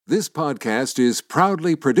This podcast is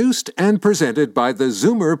proudly produced and presented by the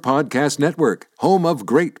Zoomer Podcast Network, home of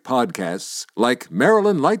great podcasts like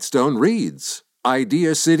Marilyn Lightstone Reads,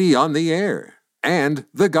 Idea City on the Air, and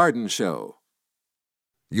The Garden Show.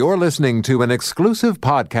 You're listening to an exclusive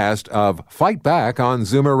podcast of Fight Back on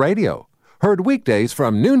Zoomer Radio, heard weekdays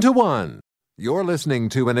from noon to 1. You're listening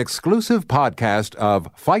to an exclusive podcast of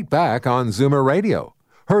Fight Back on Zoomer Radio,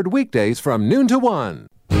 heard weekdays from noon to 1.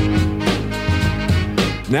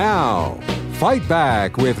 Now, Fight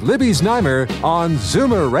Back with Libby Znaimer on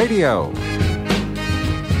Zoomer Radio.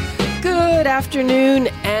 Good afternoon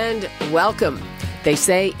and welcome. They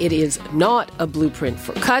say it is not a blueprint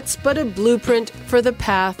for cuts, but a blueprint for the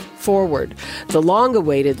path forward. The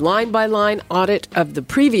long-awaited line-by-line audit of the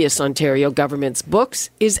previous Ontario government's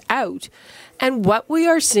books is out. And what we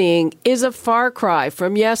are seeing is a far cry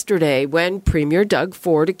from yesterday when Premier Doug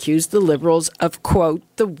Ford accused the Liberals of, quote,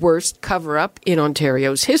 the worst cover-up in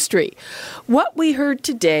Ontario's history. What we heard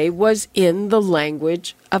today was in the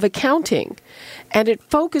language of accounting, and it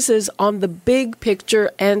focuses on the big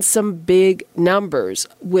picture and some big numbers,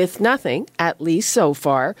 with nothing, at least so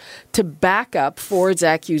far, to back up Ford's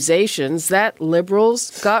accusations that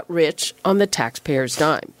Liberals got rich on the taxpayers'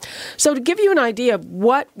 dime. So to give you an idea of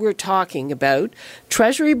what we're talking about,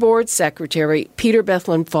 Treasury Board Secretary Peter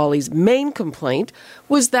Bethlenfally's main complaint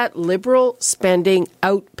was that Liberal spending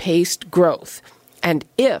outpaced growth. And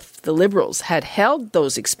if the Liberals had held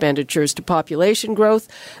those expenditures to population growth,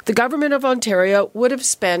 the Government of Ontario would have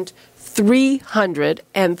spent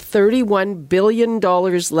 $331 billion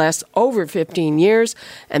less over 15 years,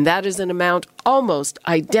 and that is an amount almost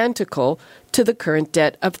identical to the current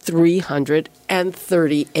debt of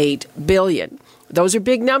 $338 billion. Those are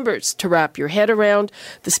big numbers to wrap your head around.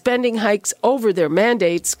 The spending hikes over their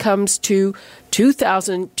mandates comes to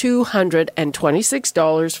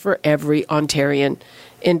 $2,226 for every Ontarian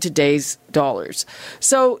in today's dollars.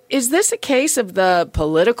 So is this a case of the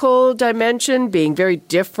political dimension being very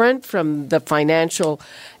different from the financial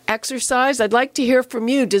exercise? I'd like to hear from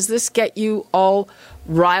you. Does this get you all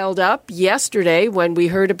riled up? Yesterday, when we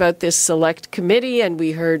heard about this select committee and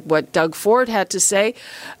we heard what Doug Ford had to say,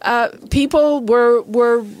 people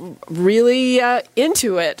were really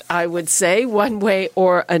into it, I would say, one way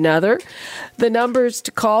or another. The numbers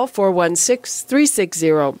to call,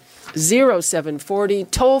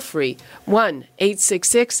 416-360-0740, toll free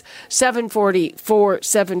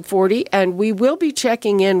 1-866-740-4740, and we will be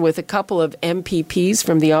checking in with a couple of MPPs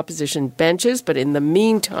from the opposition benches, but in the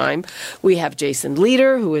meantime we have Jason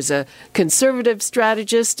Leader, who is a conservative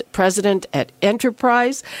strategist, president at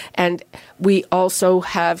Enterprise, and we also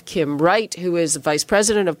have Kim Wright, who is vice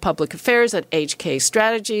president of public affairs at HK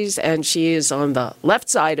Strategies, and she is on the left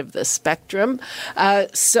side of the spectrum.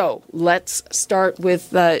 So let's start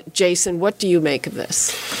with Jason. What do you make of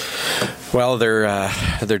this? Well,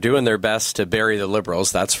 they're doing their best to bury the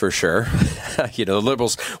Liberals, that's for sure. The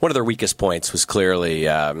Liberals, one of their weakest points was clearly,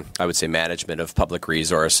 I would say, management of public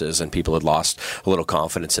resources, and people had lost a little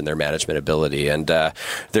confidence in their management ability. And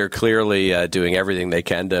they're clearly doing everything they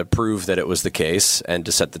can to prove that it was the case and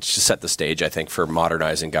to set the stage, I think, for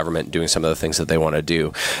modernizing government and doing some of the things that they want to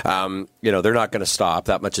do. They're not going to stop.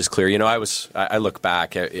 That much is clear. I look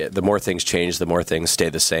back, the more things change, the more things stay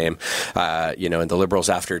the same. And the Liberals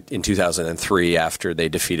in 2003, after they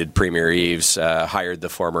defeated Premier Eves, hired the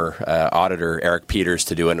former auditor Eric Peters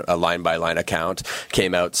to do a line-by-line account.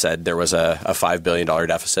 Came out, said there was a $5 billion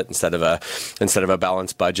deficit instead of a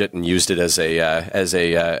balanced budget, and used it as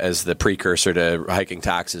the precursor to hiking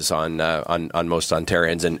taxes on most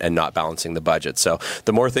Ontarians and not balancing the budget. So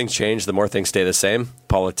the more things change, the more things stay the same.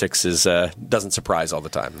 Politics doesn't surprise all the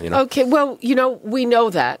time. Okay, well, we know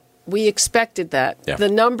that. We expected that. Yeah. The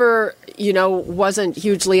number, wasn't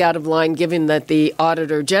hugely out of line, given that the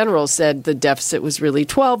Auditor General said the deficit was really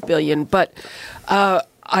 $12 billion. But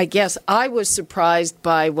I guess I was surprised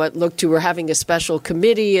by what looked to we're having a special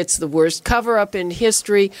committee. It's the worst cover-up in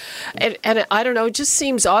history. And I don't know, it just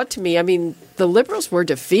seems odd to me. I mean, the Liberals were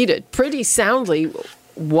defeated pretty soundly.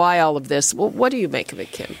 Why all of this? Well, what do you make of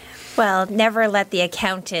it, Kim? Well, never let the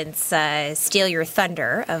accountants steal your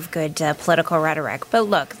thunder of good political rhetoric. But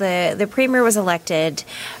look, the Premier was elected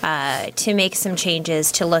to make some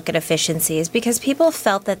changes to look at efficiencies because people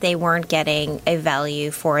felt that they weren't getting a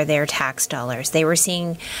value for their tax dollars. They were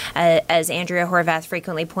seeing, as Andrea Horwath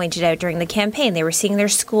frequently pointed out during the campaign, they were seeing their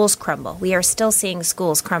schools crumble. We are still seeing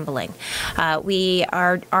schools crumbling. We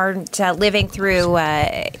aren't living through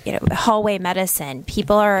hallway medicine.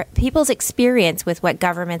 People's experience with what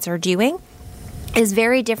governments are doing is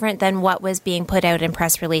very different than what was being put out in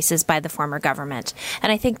press releases by the former government.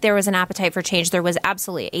 And I think there was an appetite for change. There was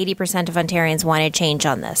absolutely 80% of Ontarians wanted change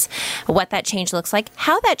on this. What that change looks like,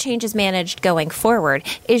 how that change is managed going forward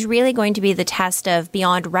is really going to be the test of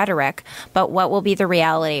beyond rhetoric, but what will be the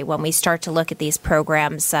reality when we start to look at these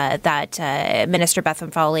programs that Minister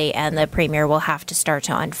Bethlen Fowley and the Premier will have to start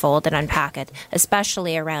to unfold and unpack it,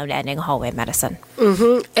 especially around ending hallway medicine.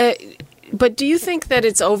 But do you think that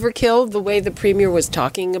it's overkill the way the Premier was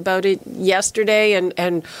talking about it yesterday?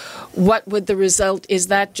 And what would the result? Is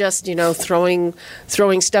that just, throwing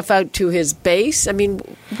stuff out to his base? I mean,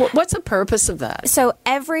 what's the purpose of that? So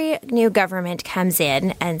every new government comes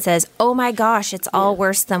in and says, oh my gosh, it's all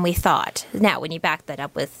worse than we thought. Now, when you back that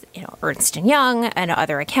up with, Ernst & Young and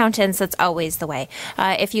other accountants, that's always the way.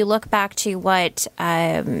 If you look back to what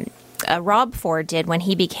Rob Ford did when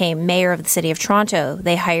he became mayor of the city of Toronto,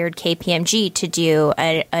 they hired KPMG to do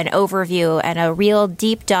an overview and a real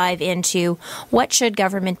deep dive into what should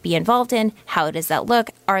government be involved in, how does that look,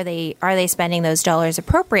 are they spending those dollars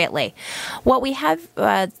appropriately. What we have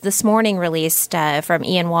this morning released from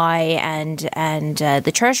E&Y and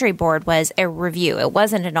the Treasury Board was a review. It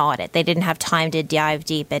wasn't an audit. They didn't have time to dive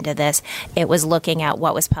deep into this. It was looking at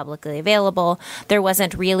what was publicly available. There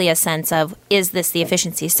wasn't really a sense of, is this the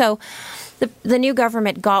efficiency? So the new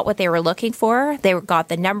government got what they were looking for. They got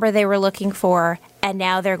the number they were looking for, and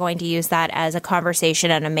now they're going to use that as a conversation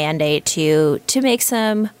and a mandate to make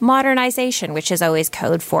some modernization, which is always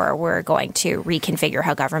code for we're going to reconfigure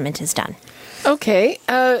how government is done. Okay.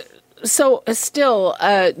 So still,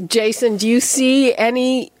 Jason, do you see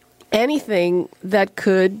anything that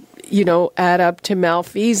could add up to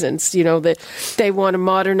malfeasance? That they want to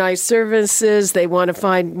modernize services, they want to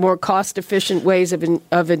find more cost-efficient ways of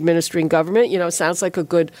administering government. Sounds like a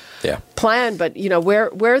good plan, but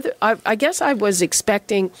I guess I was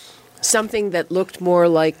expecting something that looked more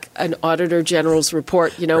like an Auditor General's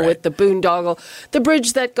report, right, with the boondoggle, the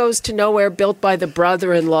bridge that goes to nowhere built by the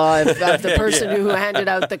brother-in-law of the person who handed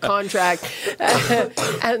out the contract.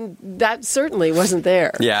 And that certainly wasn't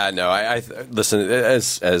there. Yeah, no, I listen,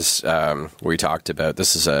 as we talked about,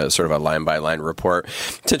 this is a sort of a line-by-line report.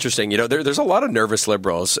 It's interesting, there's a lot of nervous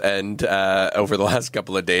Liberals, and over the last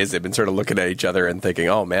couple of days, they've been sort of looking at each other and thinking,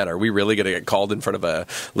 oh man, are we really going to get called in front of a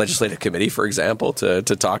legislative committee, for example, to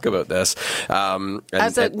talk about this?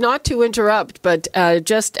 Not to interrupt, but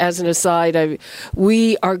just as an aside,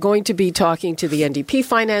 we are going to be talking to the NDP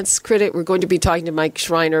finance critic. We're going to be talking to Mike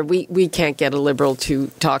Schreiner. We can't get a Liberal to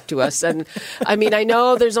talk to us. And I mean, I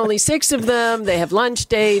know there's only 6 of them. They have lunch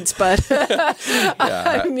dates, but this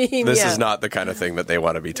is not the kind of thing that they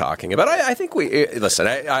want to be talking about. I think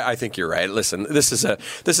I think you're right. Listen, this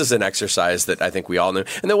is an exercise that I think we all knew.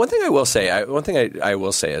 And the one thing I will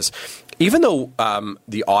say is, even though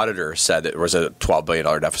the auditor said it was a $12 billion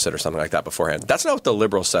deficit or something like that beforehand, that's not what the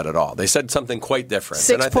Liberals said at all. They said something quite different.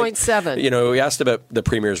 6.7. We asked about the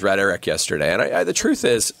Premier's rhetoric yesterday, and the truth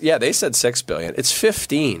is, they said $6 billion. It's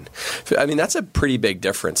 15. I mean, that's a pretty big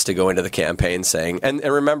difference to go into the campaign saying, and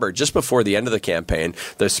remember, just before the end of the campaign,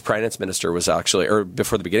 the finance minister was actually, or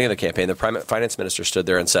before the beginning of the campaign, the finance minister stood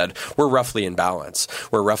there and said, we're roughly in balance.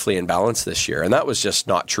 We're roughly in balance this year. And that was just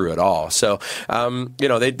not true at all. So,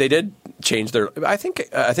 they did change their. I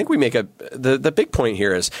think we make the big point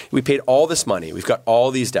here is we paid all this money. We've got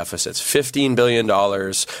all these deficits, $15 billion,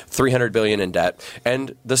 $300 billion in debt,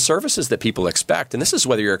 and the services that people expect. And this is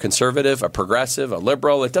whether you're a conservative, a progressive, a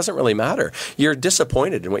Liberal. It doesn't really matter. You're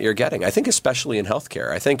disappointed in what you're getting. I think especially in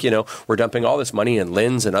healthcare. I think we're dumping all this money in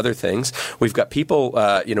LHINs and other things. We've got people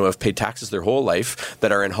who have paid taxes their whole life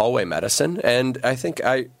that are in hallway medicine, and I think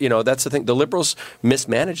that's the thing. The Liberals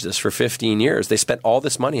mismanaged this for 15 years. They spent all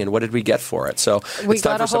this money, and what did we get for it? So we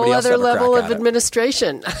got a whole other level of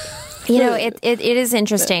administration. It is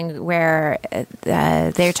interesting where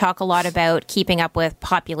they talk a lot about keeping up with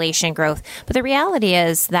population growth. But the reality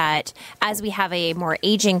is that as we have a more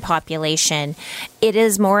aging population, it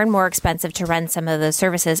is more and more expensive to run some of those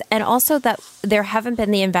services. And also that there haven't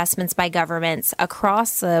been the investments by governments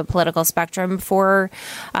across the political spectrum for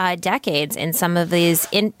decades in some of these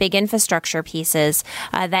big infrastructure pieces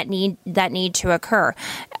that need to occur.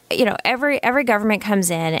 Every government comes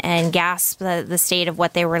in and gasps the state of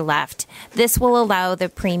what they were left. This will allow the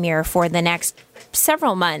Premier for the next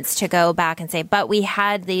several months to go back and say, but we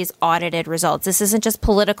had these audited results. This isn't just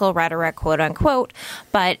political rhetoric, quote unquote,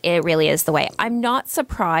 but it really is the way. I'm not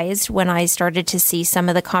surprised when I started to see some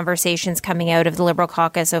of the conversations coming out of the Liberal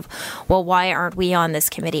caucus of, well, why aren't we on this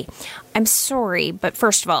committee? I'm sorry, but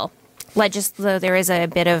first of all, though there is a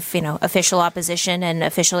bit of, official opposition and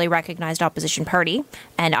officially recognized opposition party,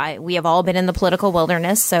 and we have all been in the political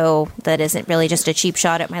wilderness, so that isn't really just a cheap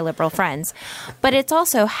shot at my Liberal friends. But it's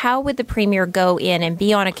also, how would the Premier go in and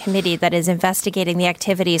be on a committee that is investigating the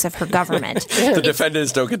activities of her government? The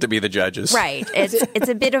defendants don't get to be the judges. Right. It's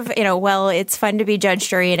a bit of, it's fun to be judge,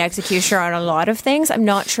 jury, and executioner on a lot of things. I'm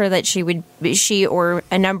not sure that she or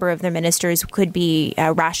a number of the ministers could be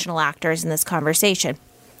rational actors in this conversation.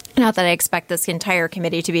 Not that I expect this entire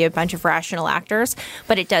committee to be a bunch of rational actors,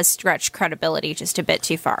 but it does stretch credibility just a bit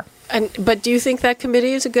too far. But do you think that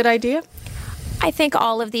committee is a good idea? I think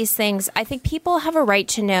all of these things, I think people have a right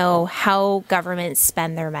to know how governments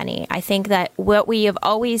spend their money. I think that what we have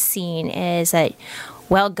always seen is that,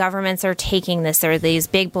 governments are taking this. There are these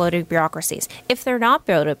big bloated bureaucracies. If they're not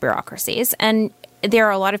bloated bureaucracies, and there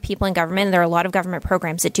are a lot of people in government, and there are a lot of government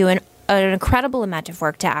programs that do an incredible amount of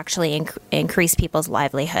work to actually increase people's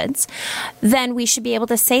livelihoods, then we should be able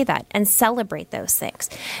to say that and celebrate those things.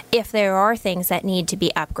 If there are things that need to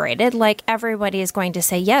be upgraded, like everybody is going to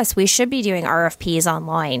say, yes, we should be doing RFPs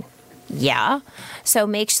online. Yeah. So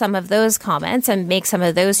make some of those comments and make some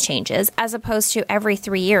of those changes, as opposed to every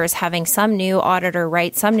 3 years having some new auditor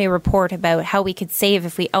write some new report about how we could save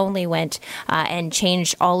if we only went and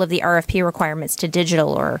changed all of the RFP requirements to digital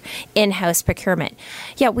or in-house procurement.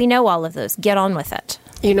 Yeah, we know all of those. Get on with it.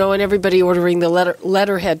 And everybody ordering the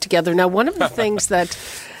letterhead together. Now, one of the things that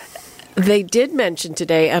they did mention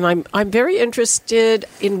today, and I'm very interested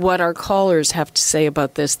in what our callers have to say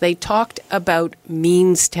about this. They talked about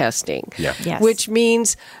means testing, Yes. which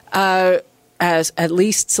means as at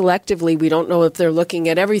least selectively, we don't know if they're looking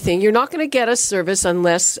at everything. You're not going to get a service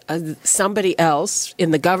unless somebody else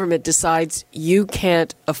in the government decides you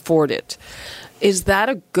can't afford it. Is that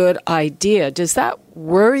a good idea? Does that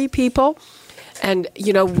worry people? And,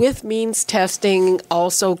 with means testing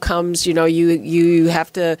also comes, you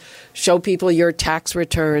have to show people your tax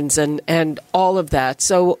returns and all of that.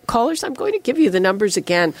 So, callers, I'm going to give you the numbers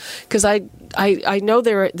again, because I know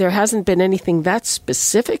there hasn't been anything that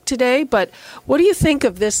specific today, but what do you think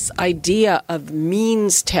of this idea of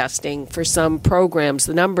means testing for some programs?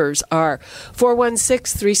 The numbers are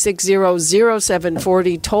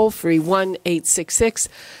 416-360-0740, toll-free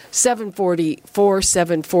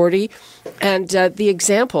 1-866-740-4740. And the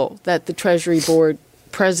example that the Treasury Board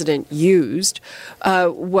president used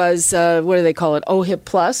was, what do they call it, OHIP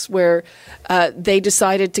Plus, where they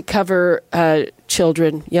decided to cover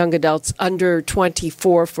children, young adults under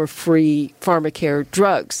 24 for free pharmacare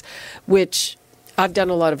drugs, which I've done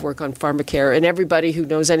a lot of work on pharmacare, and everybody who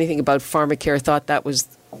knows anything about pharmacare thought that was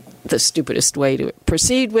the stupidest way to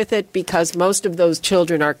proceed with it, because most of those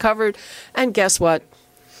children are covered, and guess what?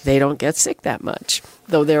 They don't get sick that much,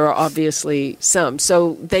 though there are obviously some.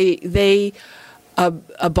 So they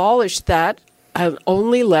abolished that and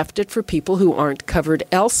only left it for people who aren't covered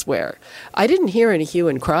elsewhere. I didn't hear any hue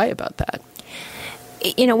and cry about that.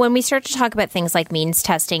 When we start to talk about things like means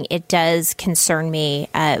testing, it does concern me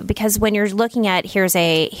because when you're looking at here is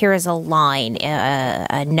a line,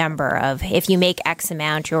 a number of, if you make X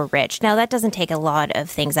amount, you're rich. Now, that doesn't take a lot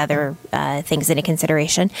of other things into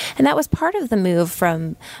consideration. And that was part of the move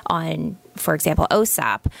for example,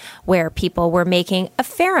 OSAP, where people were making a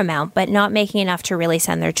fair amount, but not making enough to really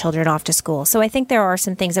send their children off to school. So I think there are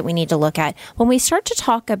some things that we need to look at. When we start to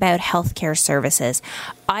talk about healthcare services,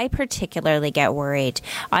 I particularly get worried.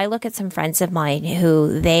 I look at some friends of mine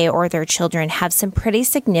who they or their children have some pretty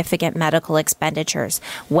significant medical expenditures.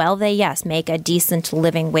 Well, they, yes, make a decent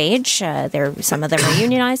living wage. Some of them are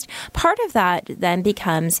unionized. Part of that then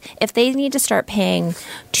becomes, if they need to start paying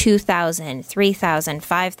 $2,000, $3,000,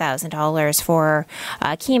 $5,000 for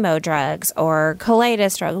chemo drugs or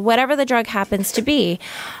colitis drugs, whatever the drug happens to be,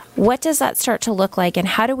 what does that start to look like? And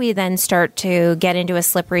how do we then start to get into a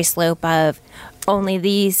slippery slope of only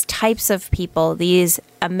these types of people, these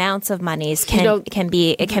amounts of monies can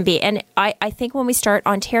be. And I think when we start,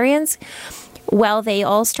 Ontarians, they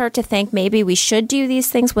all start to think maybe we should do these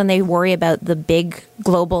things when they worry about the big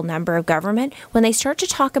global number of government. When they start to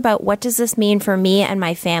talk about what does this mean for me and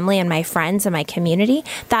my family and my friends and my community,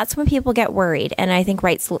 that's when people get worried. And I think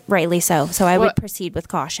rightly so. So I would proceed with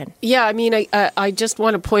caution. Yeah, I mean, I just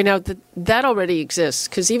want to point out that already exists.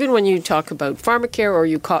 Because even when you talk about pharmacare or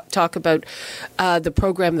you talk about the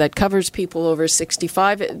program that covers people over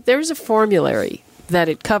 65, there's a formulary that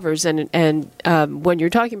it covers. And when you're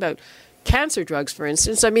talking about cancer drugs, for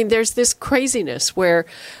instance, I mean, there's this craziness where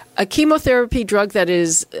a chemotherapy drug that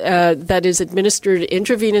is administered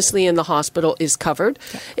intravenously in the hospital is covered.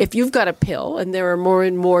 Yeah. If you've got a pill, and there are more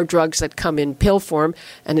and more drugs that come in pill form,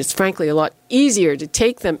 and it's frankly a lot easier to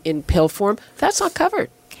take them in pill form, that's not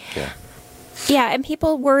covered. Yeah. Yeah, and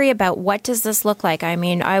people worry about what does this look like. I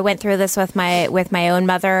mean, I went through this with my own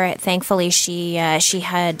mother. Thankfully, she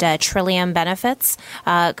had Trillium benefits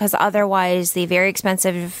because otherwise, the very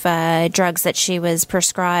expensive drugs that she was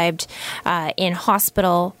prescribed in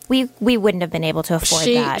hospital, we wouldn't have been able to afford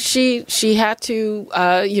that. She had to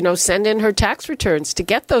send in her tax returns to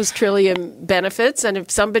get those Trillium benefits, and if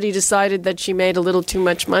somebody decided that she made a little too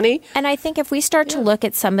much money, and I think if we start to look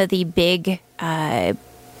at some of the big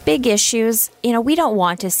issues, we don't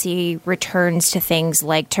want to see returns to things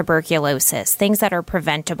like tuberculosis, things that are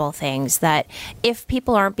preventable things that if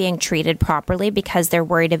people aren't being treated properly because they're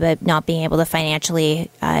worried about not being able to financially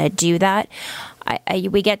do that,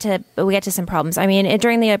 we get to some problems. I mean,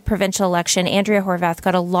 during the provincial election, Andrea Horwath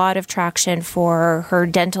got a lot of traction for her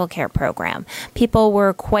dental care program. People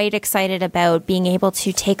were quite excited about being able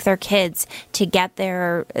to take their kids to get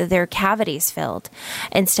their cavities filled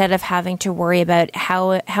instead of having to worry about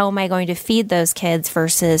how am I going to feed those kids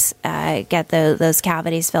versus get those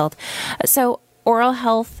cavities filled. So oral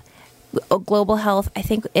health, global health, I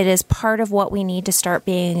think it is part of what we need to start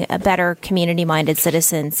being a better community-minded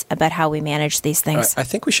citizens about how we manage these things. I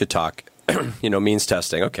think we should talk, means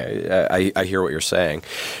testing. Okay, I hear what you're saying.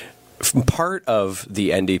 Part of the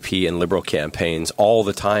NDP and Liberal campaigns all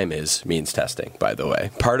the time is means testing, by the way.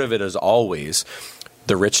 Part of it is always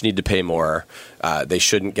the rich need to pay more. They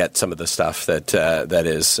shouldn't get some of the stuff that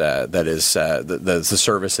is the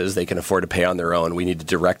services they can afford to pay on their own. We need to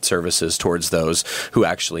direct services towards those who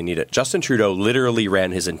actually need it. Justin Trudeau literally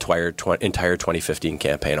ran his entire 2015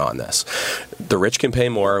 campaign on this. The rich can pay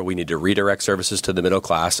more. We need to redirect services to the middle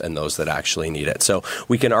class and those that actually need it. So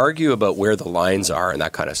we can argue about where the lines are and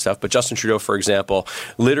that kind of stuff. But Justin Trudeau, for example,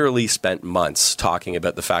 literally spent months talking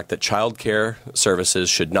about the fact that childcare services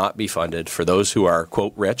should not be funded for those who are,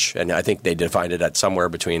 quote, rich. And I think they defined it at somewhere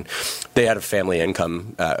between, they had a family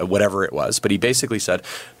income, whatever it was. But he basically said,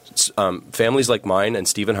 families like mine and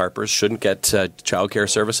Stephen Harper's shouldn't get childcare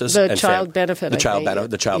services. The child benefit. The child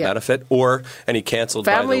benefit. And he canceled,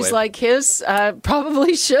 families by the way, like his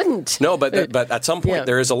probably shouldn't. No, but at some point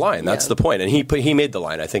there is a line. That's the point. And he made the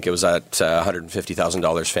line. I think it was at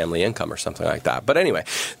 $150,000 family income or something like that. But anyway,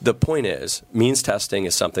 the point is means testing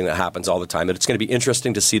is something that happens all the time. And it's going to be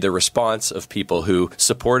interesting to see the response of people who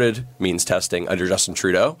supported means testing under Justin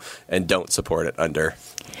Trudeau and don't support it under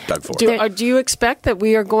Doug Ford. Do you expect that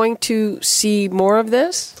we are going to see more of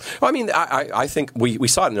this? Well, I mean, I think we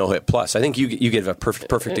saw it in No Hit Plus. I think you give a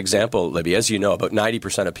perfect example, Libby. As you know, about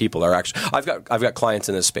 90% of people are actually. I've got clients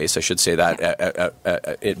in this space. I should say that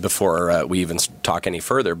before we even talk any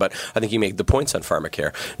further. But I think you make the points on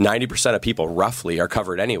pharmacare. 90% of people roughly are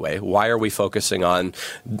covered anyway. Why are we focusing on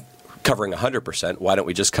covering 100%, why don't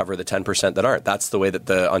we just cover the 10% that aren't? That's the way that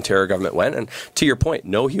the Ontario government went. And to your point,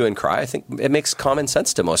 no hue and cry. I think it makes common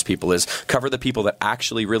sense to most people is cover the people that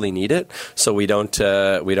actually really need it, so we don't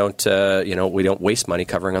waste money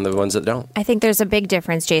covering on the ones that don't. I think there's a big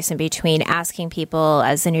difference, Jason, between asking people,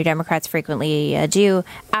 as the New Democrats frequently do,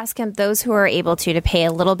 ask them, those who are able to pay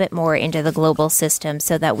a little bit more into the global system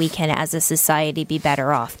so that we can, as a society, be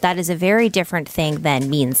better off. That is a very different thing than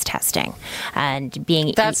means testing and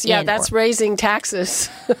being That's raising taxes.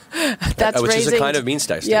 Which is a kind of means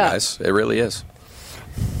testing, guys. It really is.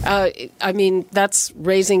 I mean, that's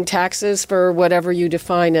raising taxes for whatever you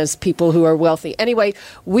define as people who are wealthy. Anyway,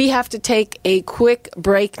 we have to take a quick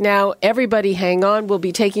break now. Everybody hang on. We'll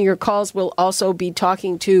be taking your calls. We'll also be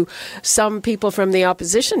talking to some people from the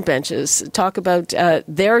opposition benches, talk about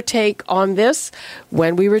their take on this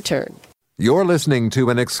when we return. You're listening to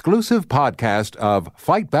an exclusive podcast of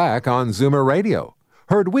Fight Back on Zoomer Radio.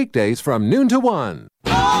 Heard weekdays from noon to 1.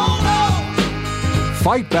 Oh, no!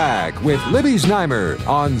 Fight Back with Libby Znaimer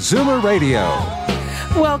on Zoomer Radio.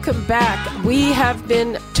 Welcome back. We have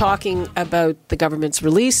been talking about the government's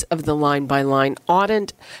release of the line-by-line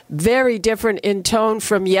audit. Very different in tone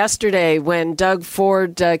from yesterday when Doug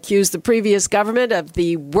Ford accused the previous government of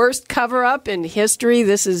the worst cover-up in history.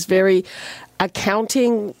 This is very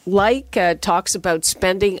accounting-like, talks about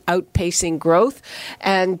spending outpacing growth.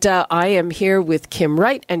 And I am here with Kim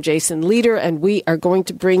Wright and Jason Leder, and we are going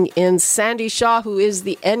to bring in Sandy Shaw, who is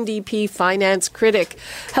the NDP finance critic.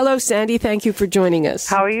 Hello, Sandy. Thank you for joining us.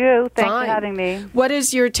 How are you? Thanks Fine. for having me. What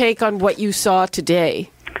is your take on what you saw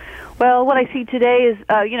today? Well, what I see today is,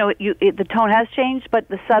 the tone has changed, but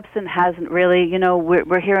the substance hasn't really.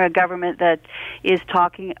 We're hearing a government that is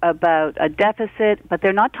talking about a deficit, but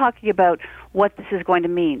they're not talking about what this is going to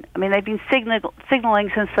mean. I mean, they've been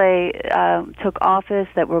signaling since they took office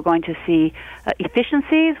that we're going to see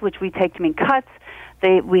efficiencies, which we take to mean cuts,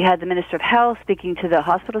 We had the Minister of Health speaking to the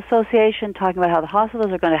Hospital Association, talking about how the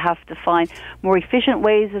hospitals are going to have to find more efficient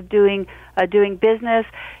ways of doing business.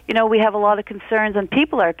 We have a lot of concerns, and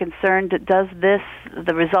people are concerned. Does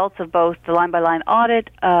the results of both the line-by-line audit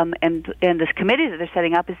and this committee that they're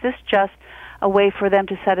setting up, is this just a way for them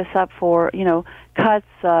to set us up for, cuts,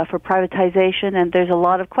 for privatization? And there's a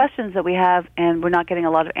lot of questions that we have, and we're not getting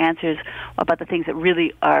a lot of answers about the things that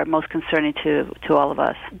really are most concerning to all of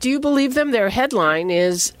us. Do you believe them? Their headline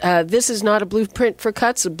is, this is not a blueprint for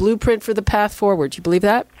cuts, a blueprint for the path forward. Do you believe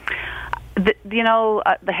that?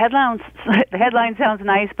 The headline sounds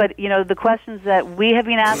nice, but the questions that we have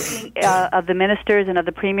been asking of the ministers and of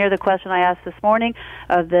the premier, the question I asked this morning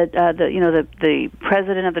of the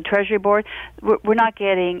president of the Treasury Board, we're not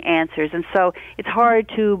getting answers, and so it's hard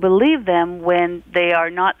to believe them when they are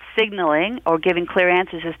not signaling or giving clear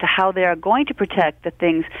answers as to how they are going to protect the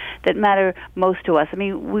things that matter most to us. I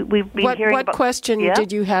mean, we've been hearing what about, question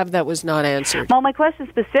did you have that was not answered? Well, my question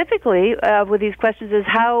specifically with these questions is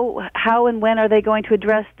how and when are they going to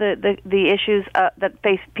address the issues that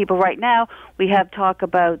face people right now? We have talk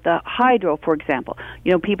about the hydro, for example.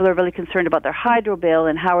 People are really concerned about their hydro bill,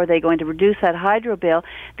 and how are they going to reduce that hydro bill?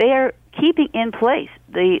 They are keeping in place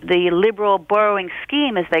the liberal borrowing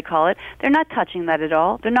scheme, as they call it. They're not touching that at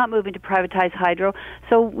all. They're not moving to privatize hydro.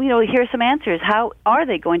 So, here's some answers. How are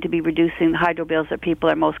they going to be reducing the hydro bills that people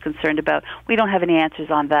are most concerned about? We don't have any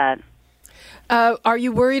answers on that. Are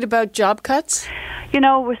you worried about job cuts?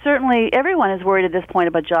 Everyone is worried at this point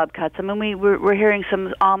about job cuts. I mean, we're hearing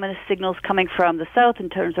some ominous signals coming from the South in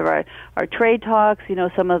terms of our trade talks,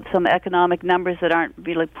 some economic numbers that aren't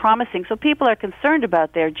really promising. So people are concerned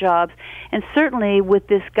about their jobs. And certainly with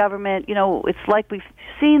this government, it's like we've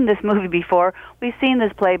seen this movie before. We've seen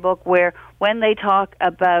this playbook where when they talk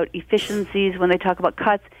about efficiencies, when they talk about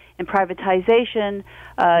cuts, and privatization,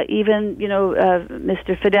 even,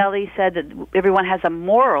 Mr. Fedeli said that everyone has a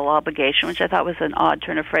moral obligation, which I thought was an odd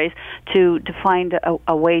turn of phrase, to find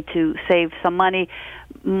a way to save some money.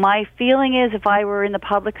 My feeling is if I were in the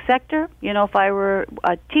public sector, if I were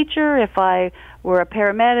a teacher, if I were a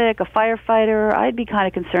paramedic, a firefighter, I'd be kind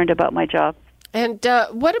of concerned about my job. And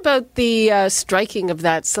what about the striking of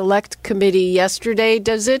that select committee yesterday?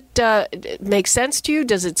 Does it make sense to you?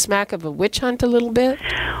 Does it smack of a witch hunt a little bit?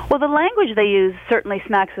 Well, the language they use certainly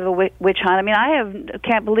smacks of a witch hunt. I mean, I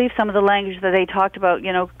can't believe some of the language that they talked about,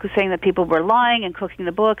 saying that people were lying and cooking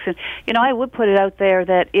the books. And, I would put it out there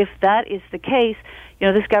that if that is the case,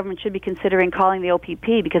 this government should be considering calling the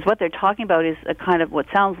OPP, because what they're talking about is a kind of what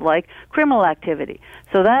sounds like criminal activity.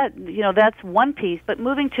 So that, that's one piece. But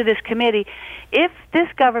moving to this committee, if this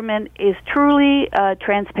government is truly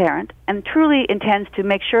transparent and truly intends to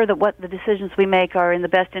make sure that what the decisions we make are in the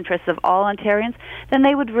best interests of all Ontarians, then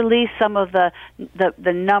they would release some of the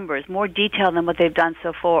numbers, more detail than what they've done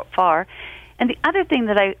so far. And the other thing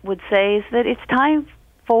that I would say is that it's time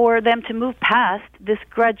for them to move past this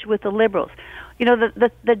grudge with the Liberals.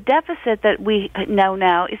 The deficit that we know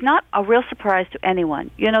now is not a real surprise to anyone.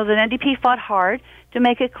 The NDP fought hard to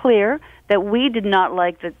make it clear that we did not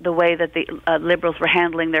like the way that the Liberals were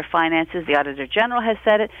handling their finances. The Auditor General has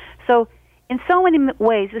said it. So in so many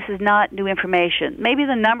ways, this is not new information. Maybe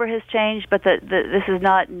the number has changed, but this is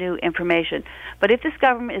not new information. But if this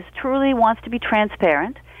government truly wants to be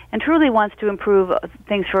transparent and truly wants to improve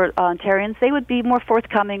things for Ontarians, they would be more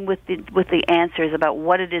forthcoming with the answers about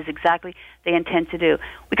what it is exactly they intend to do.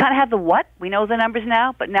 We kind of have the what. We know the numbers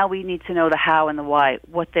now, but now we need to know the how and the why,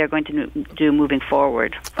 what they're going to do moving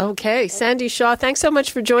forward. Okay. Sandy Shaw, thanks so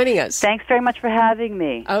much for joining us. Thanks very much for having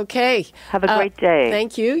me. Okay. Have a great day.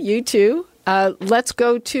 Thank you. You too. Let's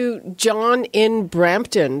go to John in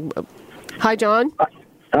Brampton. Hi, John.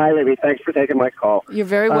 Hi, Libby. Thanks for taking my call. You're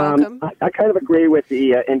very welcome. I kind of agree with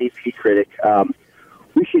the NDP critic.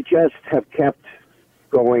 We should just have kept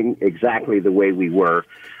going exactly the way we were.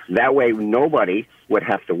 That way, nobody would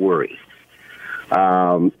have to worry.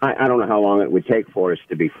 I don't know how long it would take for us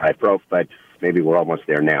to be flat broke, but maybe we're almost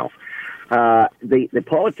there now. The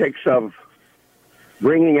politics of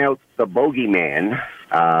bringing out the bogeyman,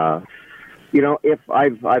 if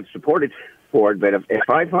I've supported Ford, but if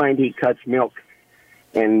I find he cuts milk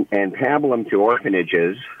and pablum to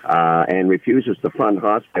orphanages and refuses to fund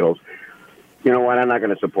hospitals, you know what, I'm not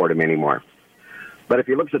going to support him anymore. But if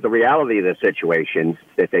he looks at the reality of the situation,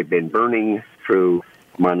 that they've been burning through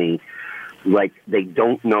money, like they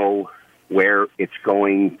don't know where it's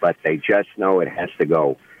going, but they just know it has to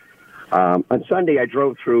go. On Sunday, I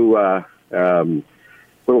drove through a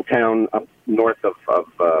little town up north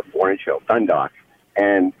of Orange Hill, Dundalk,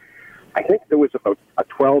 and I think there was about a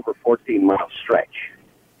 12 or 14-mile stretch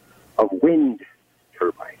of wind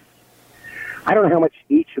turbines. I don't know how much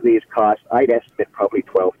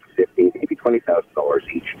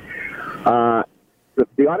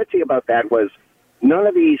that was none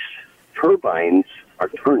of these turbines are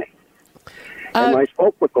turning. And I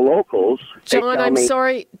spoke with the locals. John, I'm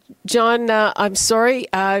sorry. John, I'm sorry.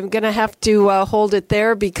 I'm going to have to hold it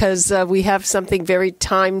there because we have something very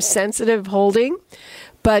time-sensitive holding.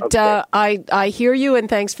 But okay. I hear you, and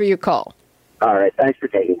thanks for your call. All right. Thanks for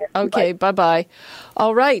taking it. Okay. Bye-bye.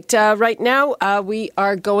 All right. Right now, we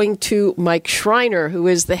are going to Mike Schreiner, who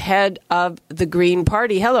is the head of the Green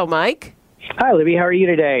Party. Hello, Mike. Hi, Libby. How are you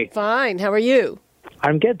today? Fine. How are you?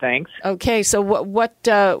 I'm good, thanks. Okay, so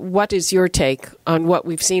what is your take on what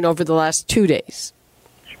we've seen over the last 2 days?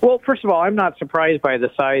 Well, first of all, I'm not surprised by the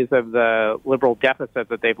size of the Liberal deficit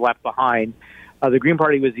that they've left behind. The Green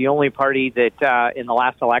Party was the only party that in the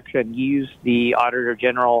last election used the Auditor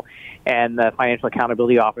General and the Financial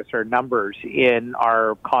Accountability Officer numbers in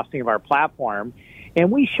our costing of our platform. And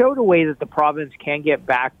we showed a way that the province can get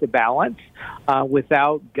back to balance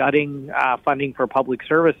without gutting funding for public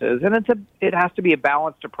services. And it has to be a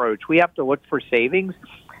balanced approach. We have to look for savings,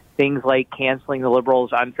 things like canceling the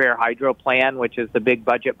Liberals' unfair hydro plan, which is the big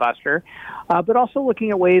budget buster, but also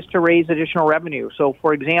looking at ways to raise additional revenue. So,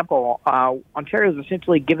 for example, Ontario is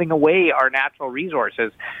essentially giving away our natural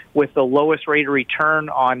resources with the lowest rate of return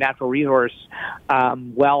on natural resource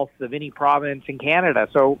wealth of any province in Canada.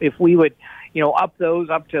 So if we would up those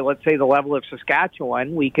up to, let's say, the level of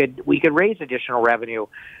Saskatchewan, we could raise additional revenue.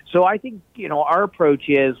 So I think, our approach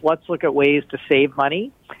is let's look at ways to save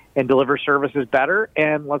money and deliver services better,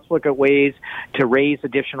 and let's look at ways to raise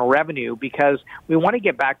additional revenue because we want to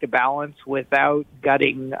get back to balance without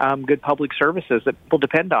gutting good public services that people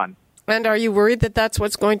depend on. And are you worried that that's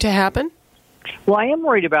what's going to happen? Well, I am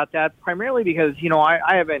worried about that primarily because,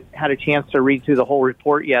 I haven't had a chance to read through the whole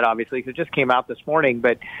report yet, obviously, because it just came out this morning.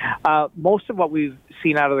 But most of what we've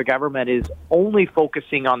seen out of the government is only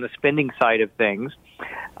focusing on the spending side of things.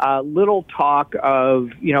 Little talk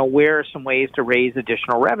of, where are some ways to raise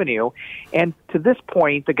additional revenue. And to this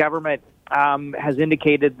point, the government has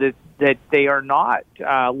indicated that they are not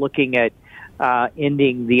looking at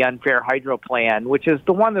ending the unfair hydro plan, which is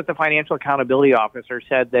the one that the Financial Accountability Officer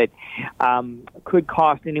said that could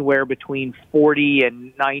cost anywhere between $40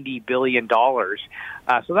 and $90 billion.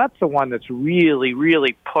 So that's the one that's really,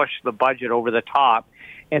 really pushed the budget over the top.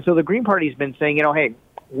 And so the Green Party's been saying, hey,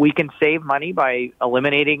 we can save money by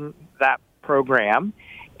eliminating that program,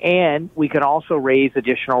 and we can also raise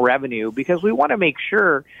additional revenue because we want to make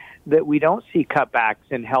sure that we don't see cutbacks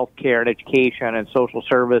in healthcare and education and social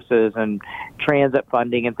services and transit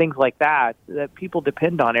funding and things like that people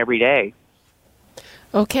depend on every day.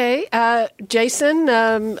 Okay. Jason,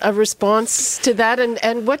 a response to that?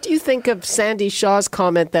 And what do you think of Sandy Shaw's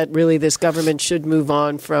comment that really this government should move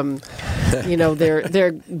on from,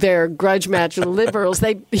 their grudge match with the Liberals?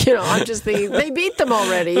 I'm just thinking, they beat them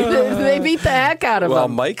already. They beat the heck out of them. Well,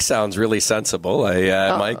 Mike sounds really sensible.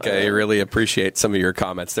 Mike, I really appreciate some of your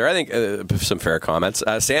comments there. I think some fair comments.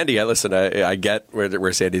 Sandy, listen, I get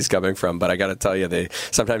where Sandy's coming from, but I got to tell you,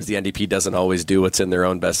 sometimes the NDP doesn't always do what's in their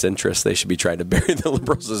own best interest. They should be trying to bury the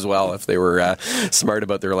Liberals as well if they were smart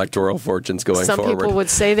about their electoral fortunes going forward. Some people would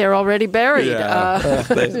say they're already buried. Yeah.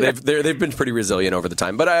 They've been pretty resilient over the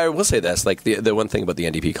time. But I will say this, like the one thing about the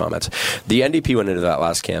NDP comments, the NDP went into that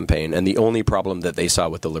last campaign, and the only problem that they saw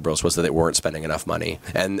with the Liberals was that they weren't spending enough money.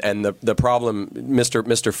 And the problem,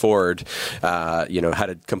 Mr. Ford, had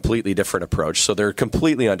a completely different approach. So they're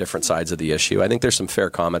completely on different sides of the issue. I think there's some fair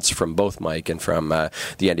comments from both Mike and from the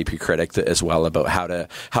NDP critic as well about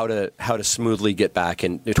how to smoothly get back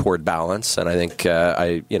toward balance, and I think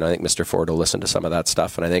I think Mr. Ford will listen to some of that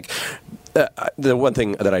stuff, and I think the one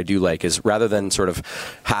thing that I do like is rather than sort of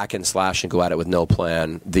hack and slash and go at it with no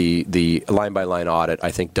plan, the line by line audit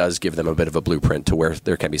I think does give them a bit of a blueprint to where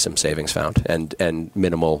there can be some savings found and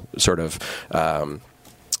minimal sort of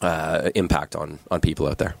impact on people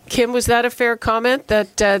out there. Kim, was that a fair comment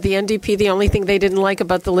that the NDP, the only thing they didn't like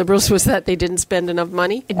about the Liberals was that they didn't spend enough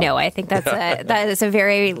money? No, I think that is a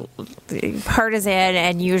very partisan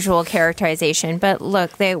and usual characterization. But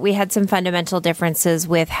look, we had some fundamental differences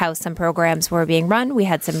with how some programs were being run. We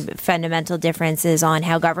had some fundamental differences on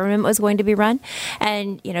how government was going to be run.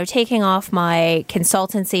 And, taking off my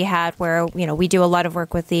consultancy hat where, we do a lot of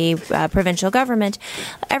work with the provincial government,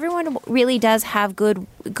 everyone really does have good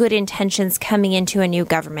intentions coming into a new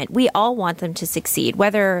government. We all want them to succeed,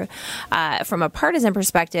 whether from a partisan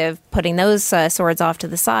perspective, putting those swords off to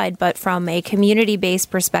the side, but from a community-based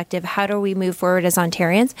perspective, how do we move forward as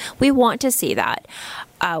Ontarians? We want to see that.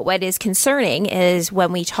 What is concerning is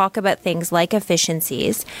when we talk about things like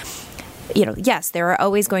efficiencies, yes, there are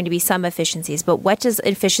always going to be some efficiencies, but what does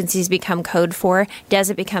efficiencies become code for? Does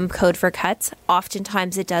it become code for cuts?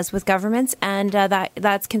 Oftentimes it does with governments, and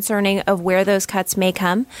that's concerning of where those cuts may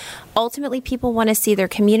come. Ultimately, people want to see their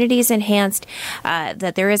communities enhanced,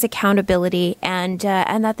 that there is accountability, and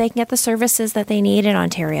that they can get the services that they need in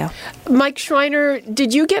Ontario. Mike Schreiner,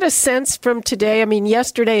 did you get a sense from today? I mean,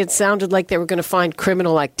 yesterday it sounded like they were going to find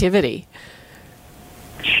criminal activity.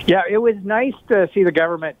 Yeah, it was nice to see the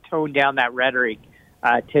government tone down that rhetoric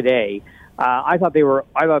today. I thought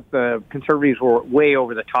the Conservatives were way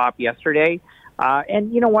over the top yesterday.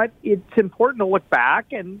 And you know what? It's important to look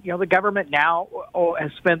back. And, the government now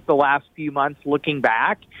has spent the last few months looking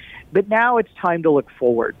back. But now it's time to look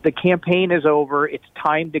forward. The campaign is over. It's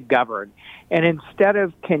time to govern. And instead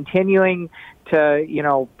of continuing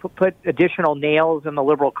to, put additional nails in the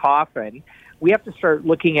Liberal coffin, we have to start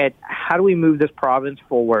looking at how do we move this province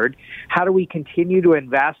forward? How do we continue to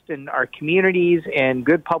invest in our communities and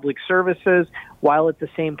good public services while at the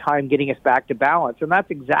same time getting us back to balance? And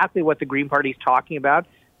that's exactly what the Green Party is talking about.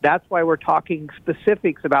 That's why we're talking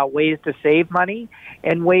specifics about ways to save money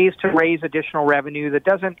and ways to raise additional revenue that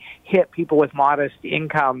doesn't hit people with modest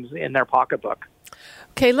incomes in their pocketbook.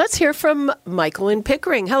 Okay, let's hear from Michael in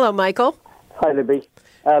Pickering. Hello, Michael. Hi, Libby.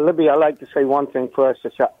 Libby, I'd like to say one thing first.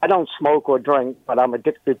 I don't smoke or drink, but I'm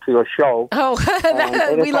addicted to your show. Oh,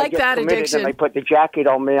 we like that addiction. And they put the jacket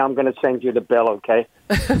on me, I'm going to send you the bill, okay?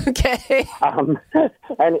 Okay.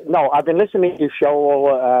 And no, I've been listening to your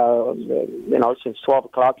show, since 12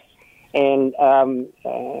 o'clock. And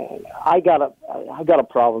I got a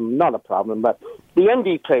problem, not a problem, but the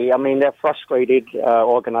NDP, I mean, they're a frustrated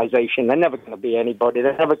organization. They're never going to be anybody.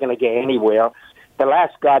 They're never going to get anywhere. The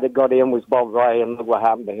last guy that got in was Bob Ryan. Look what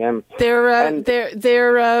happened to him. They're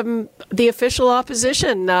the official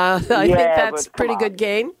opposition. I think that's pretty good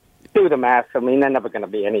gain. Do the math. I mean, they're never going to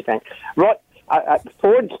be anything. Right?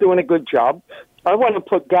 Ford's doing a good job. I went to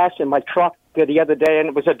put gas in my truck the other day, and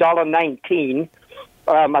it was $1.19.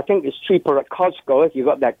 I think it's cheaper at Costco. If you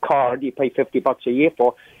got that card, you pay $50 a year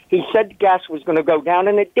for. He said gas was going to go down,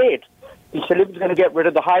 and it did. He said he was going to get rid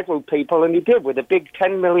of the hydro people, and he did, with a big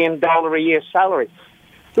 $10 million a year salary.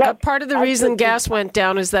 Look, part of the reason gas went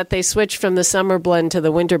down is that they switched from the summer blend to the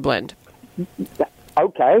winter blend.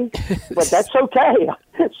 Okay, but that's okay.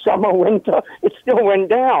 Summer, winter, it still went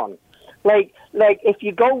down. Like if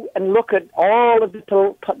you go and look at all of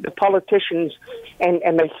the politicians,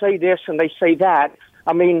 and they say this and they say that,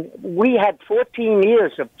 I mean, we had 14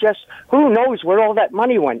 years of just who knows where all that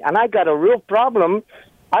money went. And I got a real problem.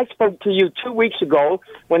 I spoke to you 2 weeks ago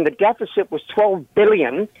when the deficit was $12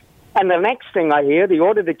 billion, and the next thing I hear, the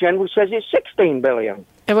Auditor General says it's $16 billion.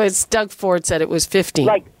 It was Doug Ford said it was 15.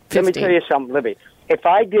 Let me tell you something, Libby. If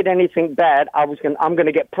I did anything bad, I'm going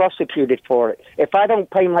to get prosecuted for it. If I don't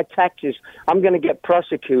pay my taxes, I'm going to get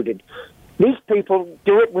prosecuted. These people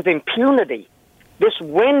do it with impunity. This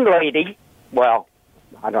Wynne lady, well,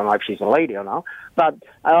 I don't know if she's a lady or not, but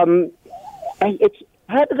how do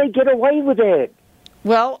they get away with it?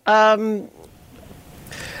 Well,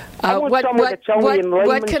 what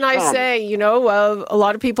can I say? A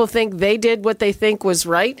lot of people think they did what they think was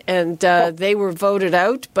right, and they were voted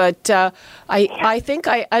out. But I think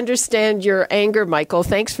I understand your anger, Michael.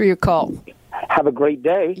 Thanks for your call. Have a great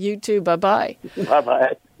day. You too. Bye-bye.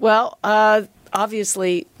 Bye-bye. Well,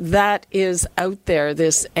 obviously, that is out there,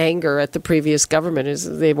 this anger at the previous government,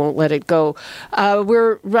 is they won't let it go.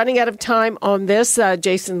 We're running out of time on this.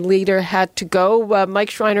 Jason Leader had to go. Mike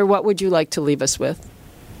Schreiner, what would you like to leave us with?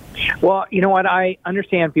 Well, you know what? I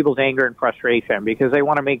understand people's anger and frustration because they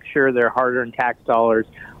want to make sure their hard-earned tax dollars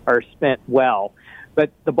are spent well.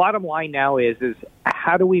 But the bottom line now is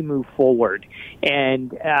how do we move forward?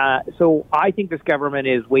 And so I think this government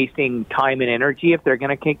is wasting time and energy if they're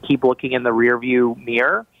going to keep looking in the rearview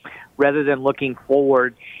mirror rather than looking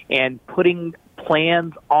forward and putting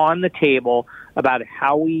plans on the table about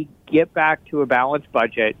how we get back to a balanced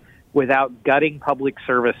budget without gutting public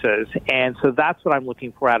services. And so that's what I'm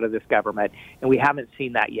looking for out of this government, and we haven't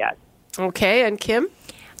seen that yet. Okay, and Kim?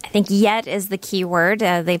 I think yet is the key word.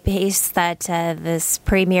 The pace that this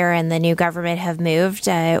premier and the new government have moved,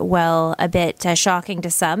 a bit shocking to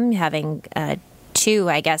some, having two,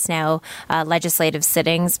 I guess now, legislative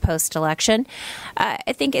sittings post-election.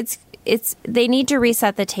 I think it's they need to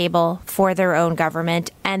reset the table for their own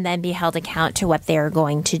government and then be held account to what they're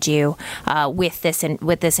going to do with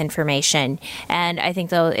this information. And I think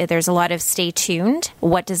though there's a lot of stay tuned.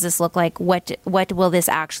 What does this look like? What will this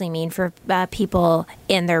actually mean for people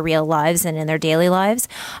in their real lives and in their daily lives?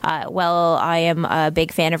 Well, I am a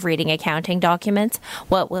big fan of reading accounting documents.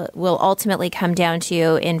 What will ultimately come down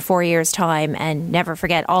to in 4 years' time, and never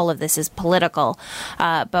forget all of this is political,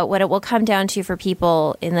 but what it will come down to for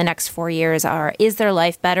people in the next 4 years is their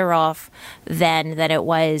life better off than it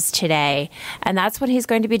was today? And that's what he's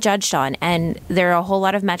going to be judged on. And there are a whole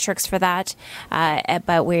lot of metrics for that,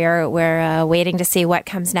 but we're waiting to see what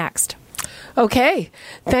comes next. Okay.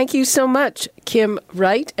 Thank you so much, Kim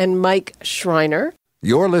Wright and Mike Schreiner.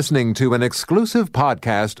 You're listening to an exclusive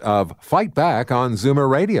podcast of Fight Back on Zoomer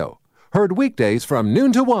Radio. Heard weekdays from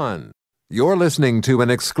noon to 1. You're listening to an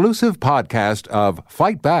exclusive podcast of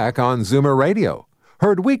Fight Back on Zoomer Radio.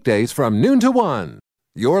 Heard weekdays from noon to 1.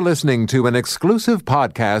 You're listening to an exclusive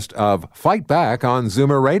podcast of Fight Back on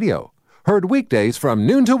Zoomer Radio. Heard weekdays from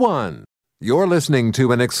noon to 1. You're listening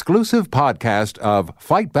to an exclusive podcast of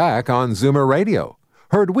Fight Back on Zoomer Radio.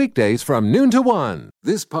 Heard weekdays from noon to 1.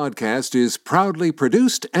 This podcast is proudly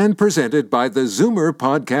produced and presented by the Zoomer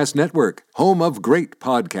Podcast Network, home of great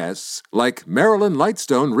podcasts like Marilyn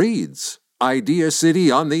Lightstone Reads, Idea City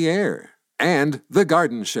on the Air, and The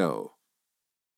Garden Show.